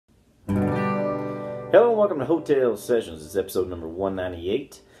Hello and welcome to Hotel Sessions. It's episode number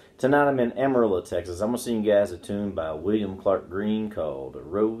 198. Tonight I'm in Amarillo, Texas. I'm going to sing you guys a tune by William Clark Green called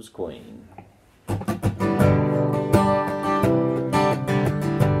Rose Queen. Well,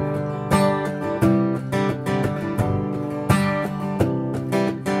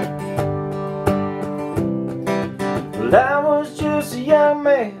 I was just a young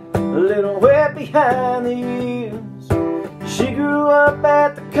man, a little wet behind the ears. She grew up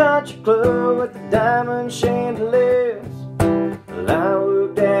at the country club with the diamond chandeliers. Well, I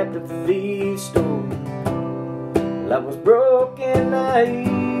worked at the feed store. Well, I was broke and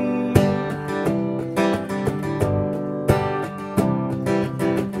naive.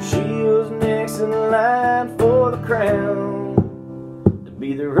 She was next in line for the crown, to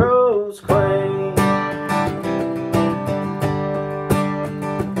be the Rose Queen.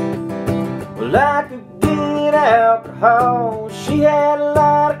 Well, I could get alcohol, she had a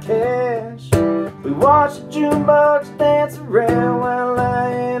lot of cash. We watched the jukebox dance around while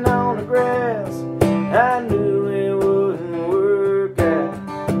lying on the grass. I knew it wouldn't work out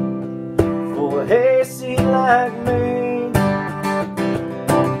for a hayseed like me,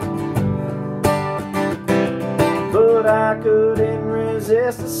 but I couldn't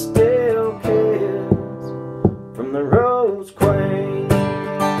resist a stale kiss from the Rose Queen.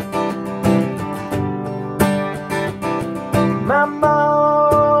 My mom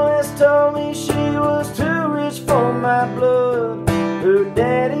always told me she was too rich for my blood. Her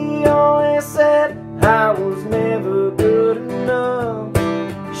daddy always said I was never good enough.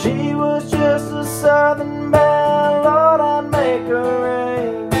 She was just a southern belle, Lord, I'd make her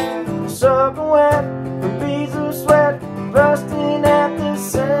rain. Soaking wet from beads of sweat, busting at the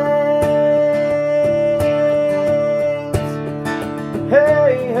seams.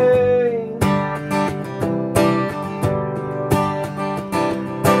 Hey, hey.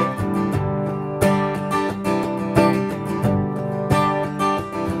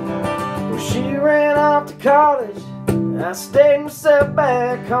 She ran off to college, I stayed myself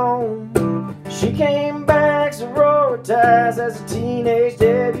back home. She came back sororitized as a teenage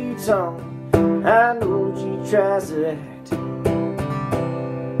debutante. I know she tries to act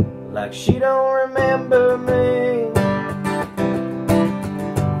like she don't remember me.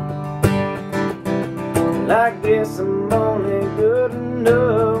 I guess I'm only good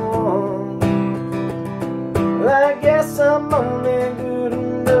enough. I guess I'm only good enough.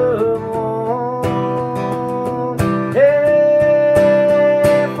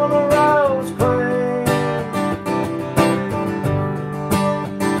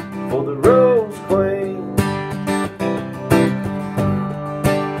 For the Rose Queen,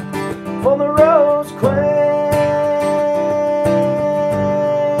 for the Rose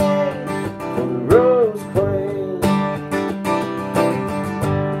Queen.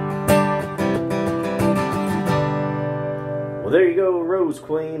 Well, there you go, Rose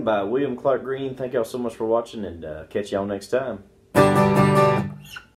Queen by William Clark Green. Thank y'all so much for watching, and catch y'all next time.